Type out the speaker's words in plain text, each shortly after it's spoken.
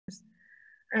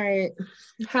All right.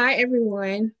 Hi,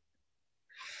 everyone.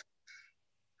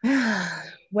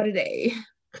 What a day.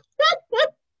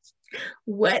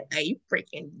 What a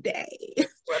freaking day.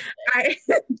 I,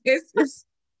 this is,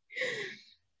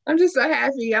 I'm just so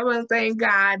happy. I want to thank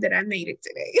God that I made it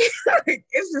today.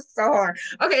 It's just so hard.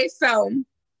 Okay, so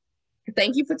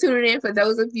thank you for tuning in. For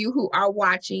those of you who are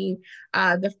watching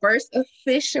the first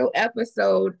official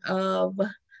episode of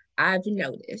I've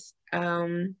Noticed.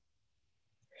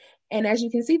 And as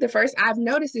you can see, the first I've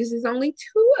noticed is only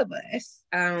two of us.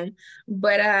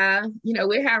 But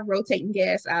we have rotating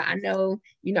guests. I know,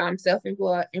 I'm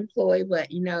self-employed, but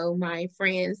my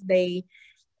friends, they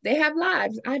have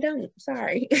lives. I don't.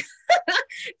 Sorry.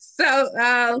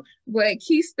 So but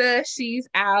Keista, she's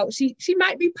out. She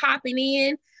might be popping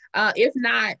in. If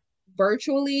not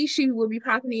virtually, she will be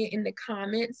popping in the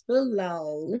comments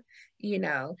below,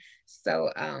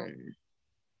 So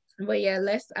but yeah,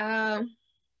 let's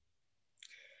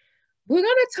we're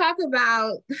gonna talk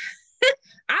about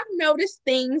I've noticed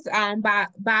things by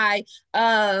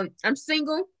I'm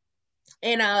single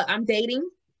and I'm dating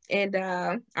and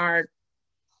are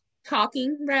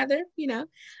talking rather, and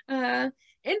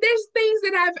there's things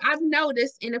that I've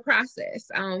noticed in the process.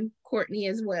 Cortney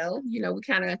as well, we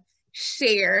kind of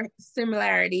share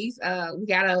similarities. We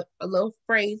got a little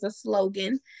phrase, a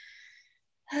slogan.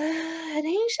 It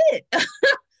ain't shit.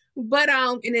 But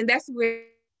and then that's where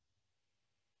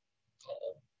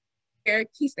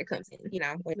Keista comes in,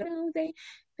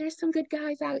 there's some good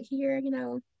guys out here,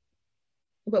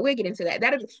 but we'll get into that.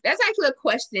 That's actually a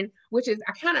question, which is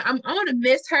I want to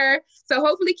miss her. So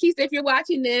hopefully, Keista, if you're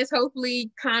watching this,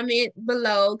 hopefully comment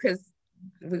below because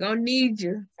we're gonna need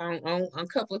you on a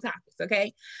couple of topics,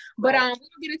 okay? But we'll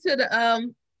get into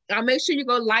the I'll make sure you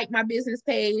go like my business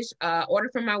page,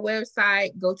 order from my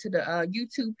website, go to the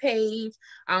YouTube page.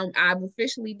 I've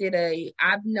officially did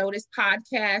I've Noticed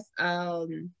podcast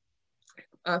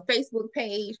Facebook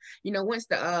page. Once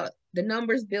the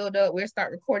numbers build up, we'll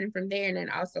start recording from there, and then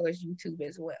also as YouTube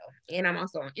as well. And I'm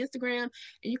also on Instagram,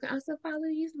 and you can also follow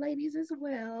these ladies as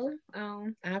well.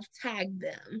 I've tagged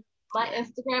them. My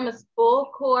Instagram is full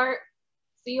court,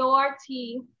 CORT.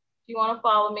 If you want to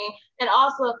follow me, and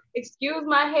also excuse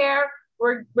my hair.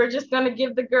 We're just gonna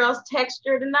give the girls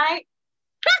texture tonight.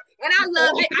 And I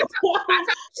love it. I told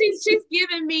she's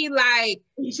giving me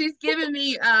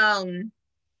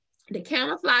the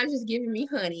camouflage is giving me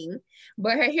honey,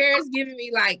 but her hair is giving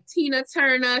me like Tina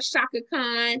Turner, Shaka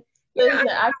Khan. Listen,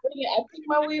 I took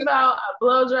my weave out, I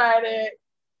blow dried it,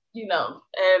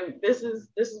 and this is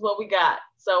what we got.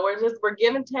 So we're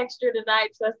giving texture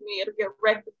tonight. Trust me, it'll get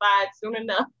rectified soon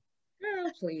enough.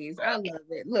 Oh, please. I love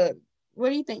it. Look, what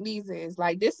do you think these is?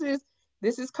 Like this is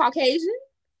Caucasian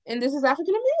and this is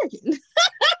African American.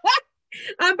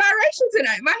 I'm biracial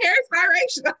tonight. My hair is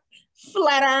biracial.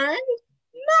 Flat iron,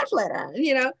 not flat iron,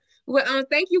 Well,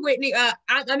 thank you, Whitney.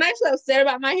 I'm actually upset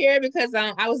about my hair because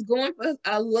I was going for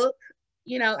a look.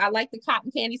 I like the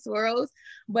cotton candy swirls,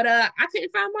 but I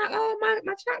couldn't find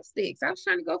my chopsticks. I was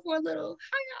trying to go for a little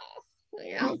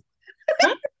hi-ya,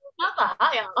 Not the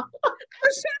hi-ya. I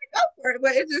was trying to go for it,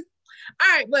 but it's just all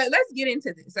right. But let's get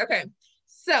into this. Okay,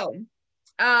 so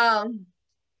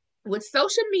with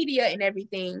social media and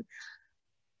everything,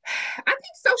 I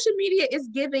think social media is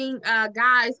giving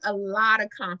guys a lot of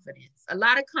confidence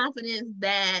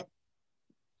that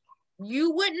you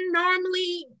wouldn't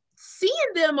normally see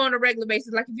in them on a regular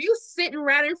basis. Like if you sitting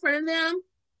right in front of them,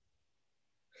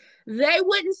 they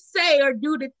wouldn't say or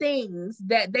do the things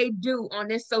that they do on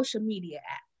this social media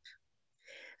app.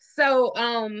 So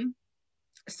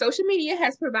social media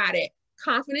has provided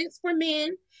confidence for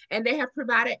men, and they have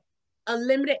provided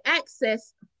unlimited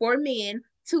access for men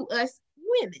to us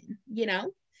women.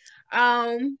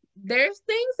 There's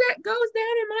things that goes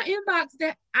down in my inbox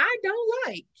that I don't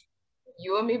like.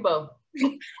 You and me both.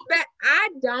 That I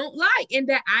don't like and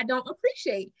that I don't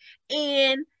appreciate.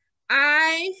 And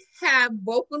I have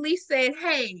vocally said,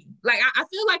 hey, like I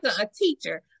feel like a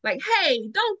teacher, like, hey,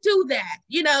 don't do that.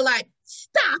 Like,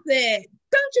 stop it.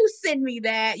 Don't you send me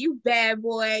that, you bad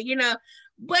boy,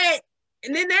 But,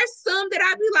 and then there's some that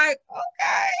I'd be like,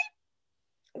 okay,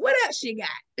 what else you got?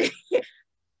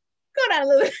 Go down a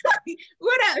little bit.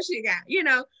 What else you got?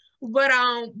 But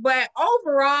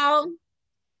overall,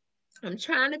 I'm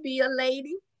trying to be a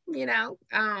lady, and I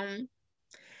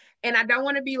don't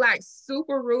want to be like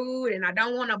super rude, and I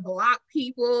don't want to block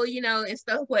people, and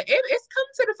stuff. But it's come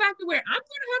to the fact where I'm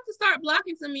gonna have to start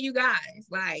blocking some of you guys,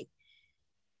 like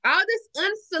all this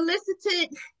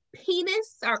unsolicited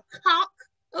penis or cock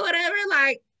or whatever.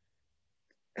 Like,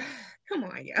 come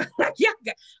on, y'all. Like,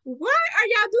 why are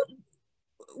y'all doing?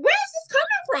 Where is this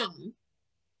coming from?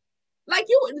 Like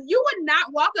you would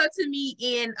not walk up to me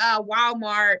in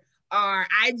Walmart or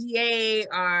IGA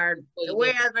or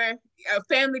wherever,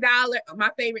 Family Dollar,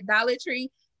 my favorite Dollar Tree,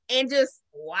 and just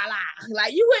voila.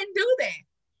 Like you wouldn't do that.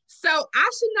 So I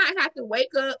should not have to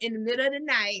wake up in the middle of the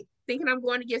night thinking I'm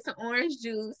going to get some orange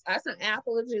juice or some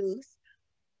apple juice.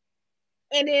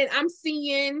 And then I'm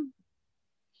seeing.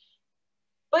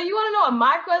 But you want to know what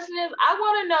my question is? I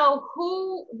want to know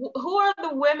who are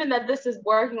the women that this is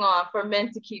working on for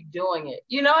men to keep doing it.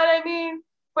 You know what I mean?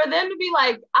 For them to be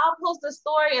like, I'll post a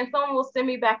story and someone will send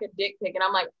me back a dick pic. And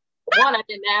I'm like, one, I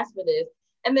didn't ask for this.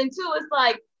 And then two, it's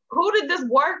like, who did this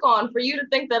work on for you to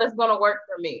think that it's going to work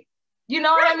for me? You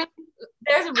know what I mean?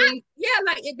 There's a reason. Yeah,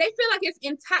 like they feel like it's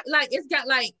entire, like it's got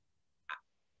like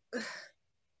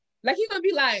you're going to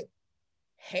be like,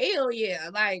 hell yeah.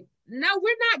 Like, no,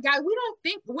 we're not, guys. We don't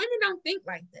think, women don't think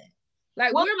like that.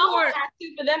 Like, well, we're more. Have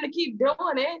to for them to keep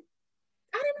doing it.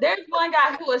 There's one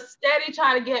guy who is steady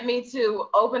trying to get me to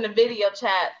open a video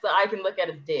chat so I can look at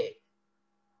his dick.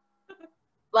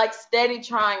 Like, steady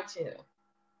trying to.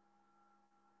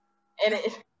 And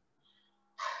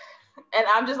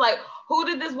I'm just like, who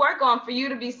did this work on for you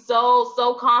to be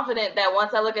so confident that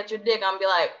once I look at your dick, I'm gonna be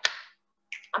like,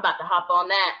 I'm about to hop on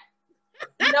that.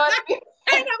 You know what I mean?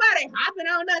 Ain't nobody hopping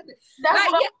on nothing.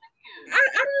 That's like, yeah,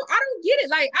 I don't get it.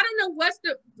 Like, I don't know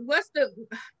what's the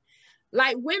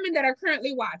like, women that are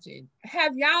currently watching.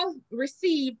 Have y'all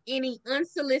received any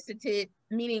unsolicited,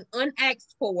 meaning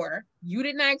unasked for? You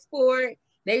didn't ask for it.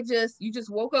 You just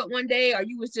woke up one day, or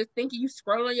you was just thinking, you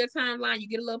scroll on your timeline, you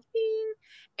get a little ping,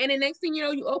 and the next thing you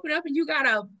know, you open up and you got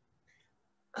a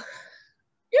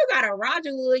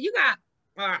Roger Wood, you got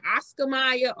Oscar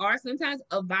Mayer, or sometimes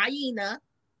a Vienna.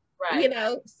 Right. You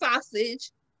know,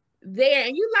 sausage there,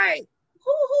 and you like,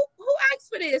 who asked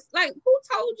for this? Like, who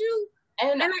told you?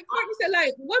 And like Cortney said,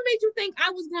 like, what made you think I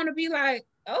was going to be like,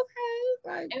 okay,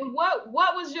 like? And what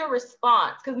was your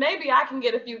response? Because maybe I can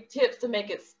get a few tips to make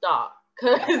it stop.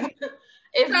 Because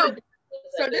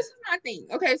so this is my thing.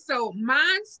 Okay, so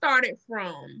mine started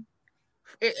from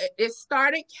it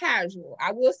started casual.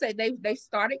 I will say they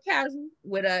started casual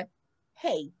with a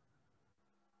hey.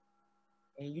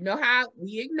 And you know how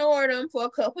we ignore them for a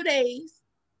couple days,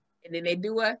 and then they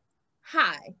do a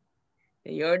hi.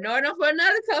 And you ignore them for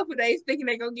another couple days, thinking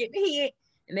they're going to get the hit,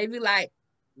 and they be like,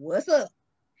 what's up?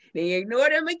 Then you ignore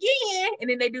them again, and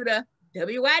then they do the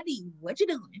WID, what you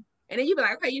doing? And then you be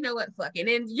like, okay, you know what, fuck. And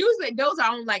then usually those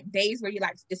are on like days where you're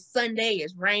like, it's Sunday,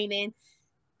 it's raining,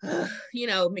 you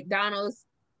know, McDonald's,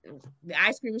 the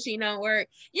ice cream machine don't work,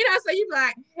 you know, so you be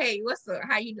like, hey, what's up?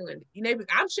 How you doing? You know,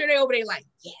 I'm sure they over there like,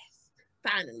 yes.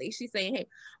 Finally, she's saying, hey,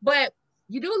 but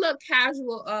you do a little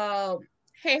casual,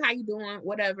 hey, how you doing?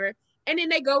 Whatever. And then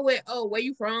they go with, oh, where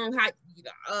you from? How,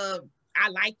 I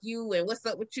like you, and what's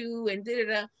up with you, and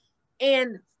da-da-da.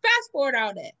 And fast forward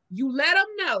all that. You let them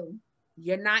know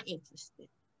you're not interested.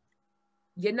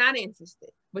 You're not interested,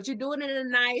 but you're doing it in a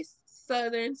nice,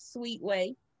 southern, sweet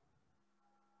way.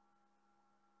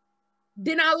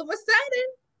 Then all of a sudden,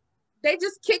 they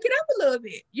just kick it up a little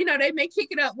bit. You know, they may kick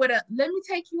it up with a, let me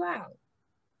take you out.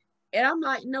 And I'm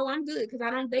like, no, I'm good because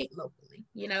I don't date locally,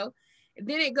 you know. And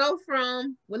then it go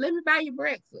from, well, let me buy you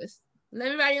breakfast.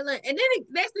 Let me buy you lunch. And then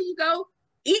next thing you go,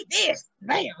 eat this.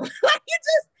 Bam. Like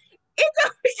and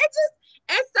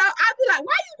so I'd be like,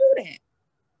 why you do that?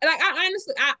 Like,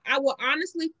 I will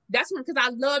honestly, that's when, because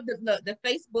I love the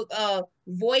Facebook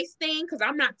voice thing, because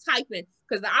I'm not typing,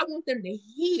 because I want them to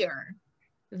hear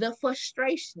the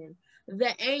frustration,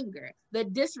 the anger, the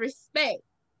disrespect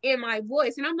in my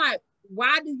voice. And I'm like,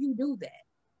 why do you do that?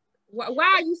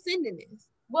 Why are you sending this?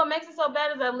 What makes it so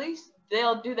bad is at least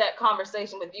they'll do that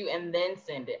conversation with you and then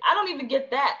send it. I don't even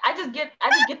get that. I just get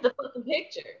the fucking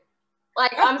picture.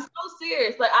 Like, I'm so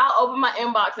serious. Like, I'll open my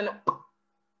inbox and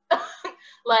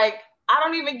like, I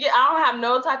don't have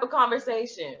no type of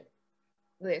conversation.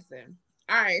 Listen.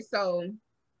 All right, so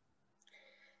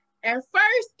at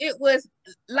first it was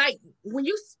like, when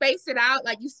you space it out,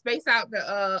 like you space out the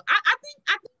I think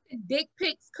the dick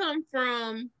pics come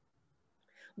from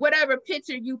whatever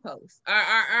picture you post, or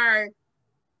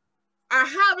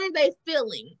however they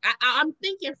feeling. I'm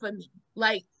thinking for me,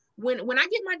 like when I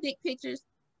get my dick pictures,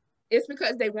 it's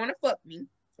because they want to fuck me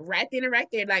right then and right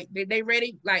there. Like they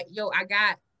ready, like, yo, I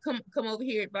got, come over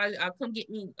here, come get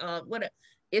me, whatever.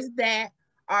 It's that,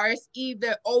 or it's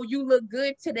either, oh, you look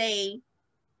good today,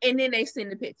 and then they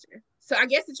send the picture. So I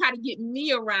guess to try to get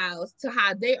me aroused to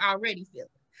how they already feeling.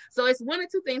 So it's one or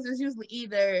two things. It's usually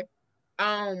either they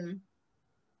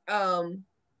want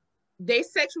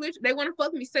to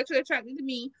fuck me, sexually attracted to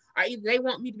me, or either they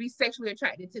want me to be sexually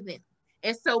attracted to them.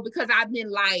 And so because I've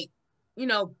been like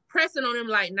pressing on them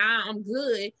like, nah, I'm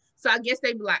good. So I guess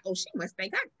they be like, oh, she must be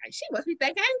thinking I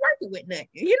ain't working with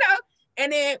nothing,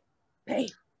 and then, bam.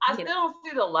 I still don't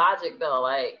see the logic though.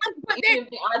 Like, but even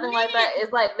if you anything like that,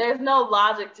 it's like there's no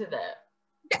logic to that.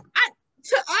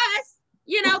 To us,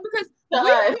 because to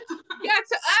us.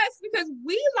 to us, because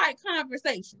we like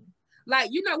conversation.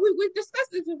 Like, we've discussed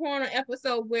this before on an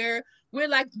episode where we're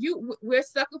like, we're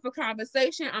sucker for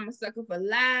conversation. I'm a sucker for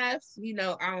laughs. You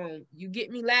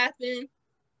get me laughing,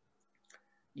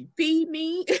 you feed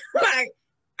me. Like,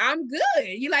 I'm good.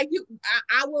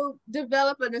 I will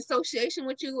develop an association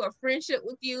with you, a friendship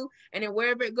with you, and then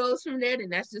wherever it goes from there, then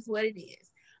that's just what it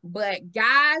is. But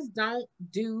guys don't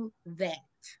do that.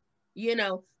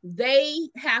 They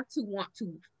have to want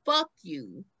to fuck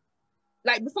you,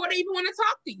 like, before they even want to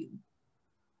talk to you.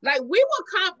 Like, we will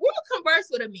converse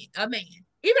with a man, even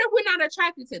if we're not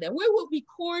attracted to them. We will be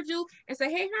cordial and say,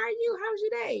 hey, how are you? How's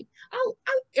your day? Oh,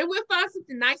 and we'll find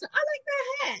something nice. I like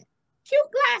that hat.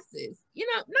 Cute glasses.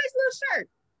 Nice little shirt.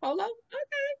 Polo.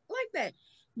 Okay, like that.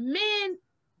 Men,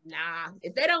 nah.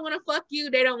 If they don't want to fuck you,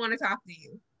 they don't want to talk to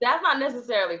you. That's not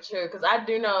necessarily true, because I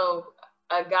do know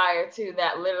a guy or two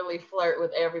that literally flirt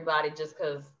with everybody just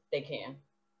because they can.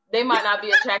 They might not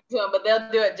be attracted to him, but they'll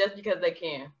do it just because they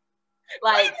can.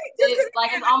 Like, it's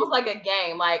almost like a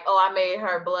game. Like, oh, I made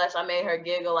her blush. I made her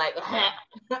giggle. Like,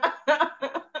 that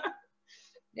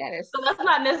is. So that's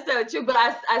not necessarily true, but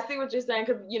I see what you're saying,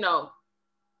 because,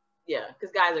 yeah,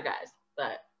 because guys are guys.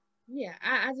 But yeah,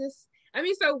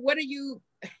 so what are you?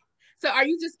 So are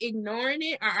you just ignoring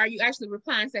it, or are you actually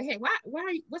replying and say, hey, why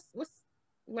are you, what's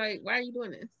like, why are you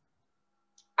doing this?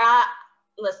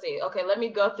 Let's see. Okay, let me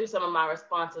go through some of my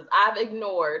responses. I've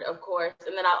ignored, of course,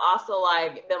 and then I've also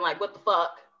been like, what the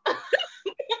fuck?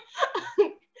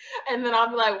 And then I'll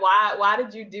be like, why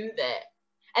did you do that?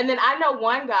 And then I know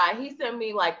one guy, he sent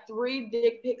me like 3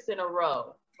 dick pics in a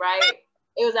row, right?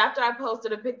 It was after I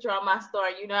posted a picture on my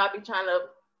story. I'd be trying to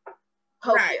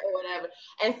poke it or whatever.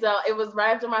 And so it was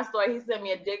right after my story, he sent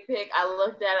me a dick pic. I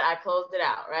looked at it, I closed it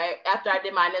out, right? After I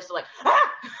did my initial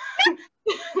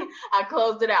I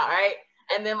closed it out, right?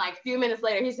 And then like a few minutes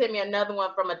later, he sent me another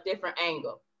one from a different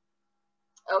angle.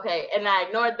 Okay, and I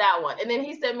ignored that one. And then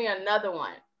he sent me another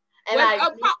one. And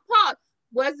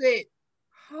was it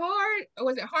hard? Or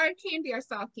was it hard candy or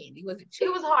soft candy? Was it cheap?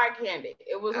 It was hard candy.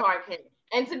 It was hard candy.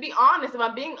 And to be honest, if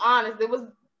I'm being honest, it was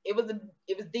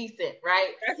decent,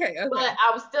 right? Okay. But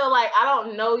I was still like, I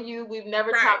don't know you. We've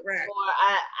never talked before.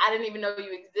 I didn't even know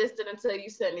you existed until you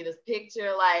sent me this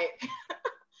picture. Like,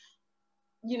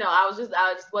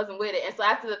 I just wasn't with it. And so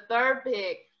after the 3rd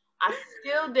pic, I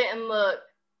still didn't look,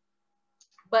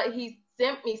 but he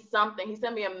sent me something. He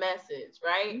sent me a message,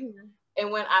 right? Mm-hmm.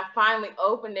 And when I finally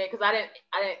opened it, because I didn't,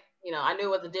 I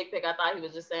knew it was a dick pic. I thought he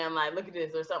was just saying like, look at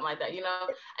this or something like that,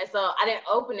 And so I didn't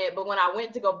open it, but when I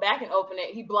went to go back and open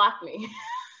it, he blocked me.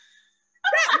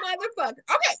 That motherfucker.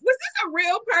 Okay, was this a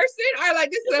real person or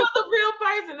like this was a real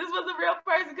person? This was a real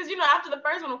person, because after the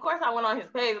first one, of course, I went on his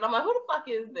page and I'm like, who the fuck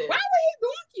is this? Why would he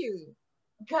block you?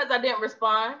 Because I didn't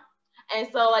respond.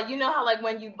 And so like, how like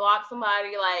when you block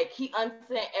somebody, like he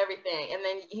unsent everything and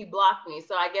then he blocked me.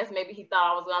 So I guess maybe he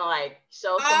thought I was gonna like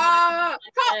show somebody.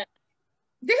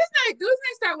 Did his name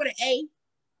start with an A?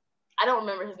 I don't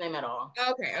remember his name at all.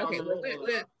 Okay.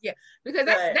 Yeah, because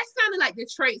that sounded like the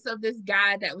traits of this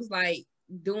guy that was like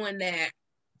doing that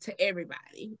to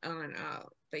everybody on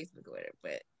Facebook or whatever.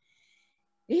 But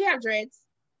did he have dreads?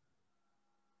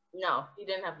 No, he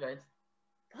didn't have dreads.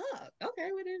 Oh,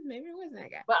 okay, well then maybe it wasn't that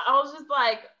guy. But I was just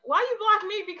like, why you block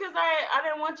me? Because I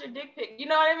didn't want your dick pic. You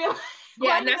know what I mean?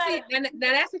 Yeah, now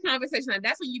that's a conversation. Like,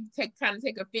 that's when you kind of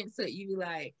take offense to it. You be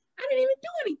like, I didn't even do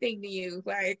anything to you.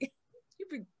 Like, you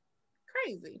be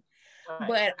crazy. Right.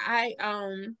 But I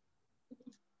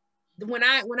when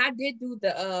I did do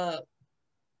the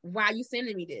why you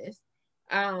sending me this,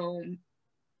 they kind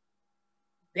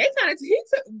of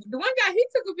the one guy, he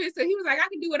took offense. So he was like, I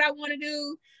can do what I want to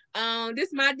do.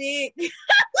 This my dick. I was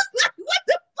like, what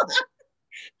the fuck?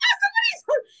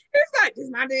 It's like, this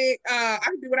my dick. I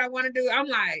can do what I want to do. I'm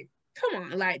like, come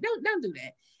on, like, don't do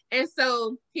that. And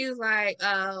so he was like,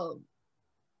 what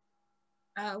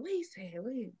he said?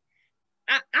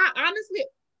 I honestly,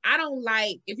 I don't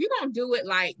like, if you're gonna do it,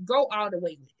 like, go all the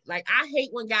way with it. Like, I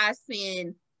hate when guys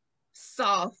send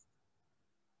soft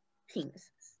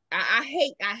penises. I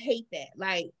hate that.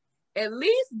 Like, at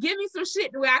least give me some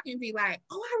shit where I can be like,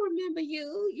 oh, I remember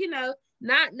you,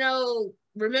 not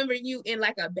remember you in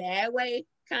like a bad way,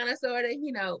 kind of, sort of,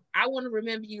 I want to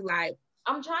remember you like.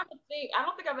 I'm trying to think. I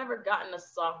don't think I've ever gotten a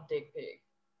soft dick pic.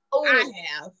 Oh, I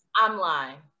have. I'm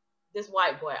lying. This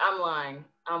white boy, I'm lying.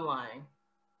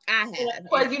 I have.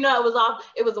 But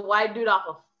it was a white dude off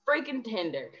of freaking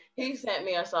Tinder. He sent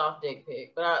me a soft dick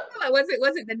pic. But was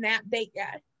it the nap date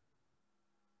guy?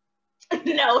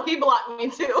 No, he blocked me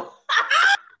too.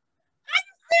 Are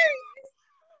you serious?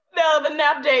 No, the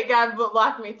nap date guy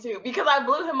blocked me too because I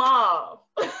blew him off.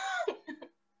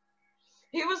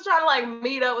 He was trying to like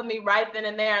meet up with me right then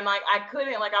and there, and like I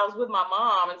couldn't, like I was with my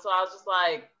mom, and so I was just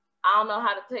like, I don't know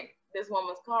how to take this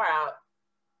woman's car out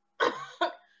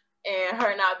and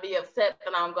her not be upset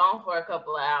that I'm gone for a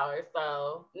couple of hours.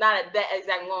 So not at that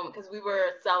exact moment because we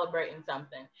were celebrating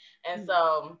something, and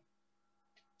so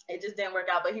it just didn't work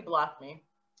out. But he blocked me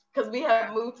because we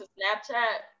had moved to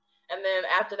Snapchat, and then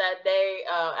after that day,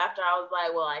 after I was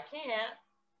like, well, I can't.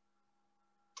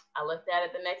 I looked at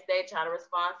it the next day, try to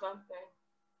respond something.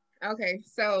 Okay,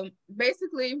 so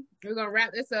basically, we're gonna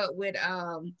wrap this up with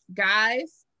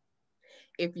guys.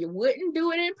 If you wouldn't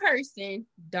do it in person,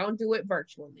 don't do it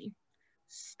virtually.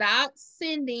 Stop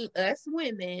sending us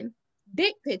women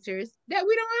dick pictures that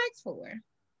we don't ask for.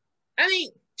 I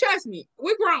mean, trust me,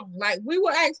 we're grown. Like we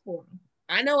will ask for them.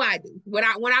 I know I do. When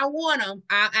I want them,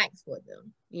 I'll ask for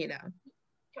them. You know.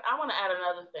 I want to add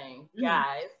another thing,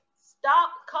 guys.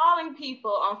 Stop calling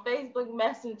people on Facebook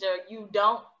Messenger you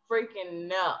don't freaking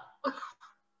know.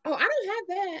 Oh, I don't have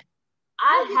that.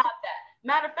 I have that.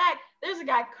 Matter of fact, there's a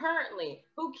guy currently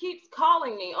who keeps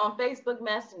calling me on Facebook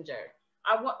Messenger.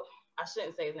 I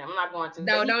shouldn't say his name. I'm not going to.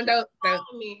 Don't.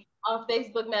 Calling me on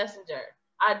Facebook Messenger.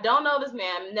 I don't know this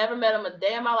man. Never met him a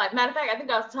day in my life. Matter of fact, I think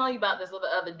I was telling you about this the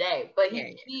other day. But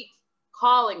he keeps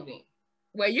calling me.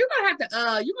 Well, you're gonna have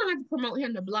to promote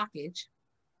him to blockage.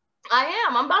 I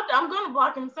am. I'm gonna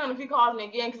block him soon if he calls me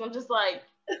again because I'm just like.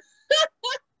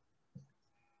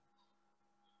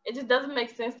 It just doesn't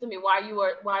make sense to me why you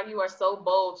are so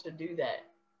bold to do that.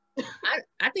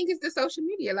 I think it's the social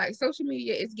media. Like social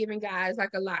media is giving guys like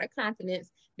a lot of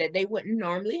confidence that they wouldn't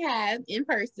normally have in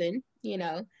person, you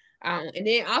know. And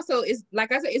then also it's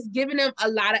like I said, it's giving them a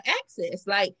lot of access.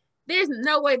 Like there's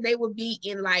no way they would be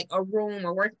in like a room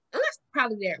or work unless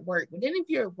probably they're at work. But then if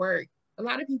you're at work, a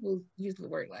lot of people usually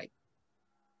work like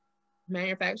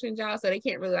manufacturing jobs, so they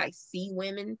can't really like see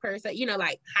women per se, you know,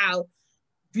 like how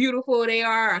beautiful they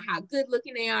are or how good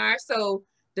looking they are. So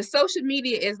the social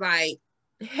media is like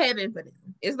heaven for them.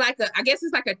 It's like I guess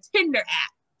it's like a Tinder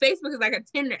app. Facebook is like a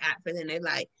Tinder app for them. They're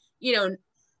like, you know,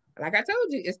 like I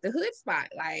told you, it's the hood spot.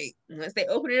 Like once they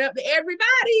open it up to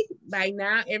everybody, like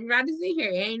now everybody's in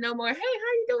here. It ain't no more, hey, how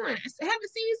you doing? I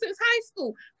haven't seen you since high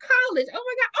school, college. Oh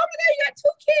my God, you got 2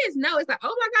 kids. No, it's like,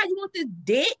 oh my God, you want this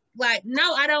dick? Like,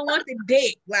 no, I don't want the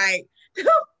dick. Like,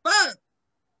 fuck.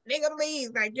 Nigga,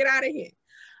 please, like, get out of here.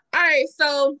 All right,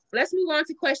 so let's move on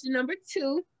to question number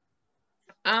 2.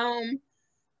 Okay.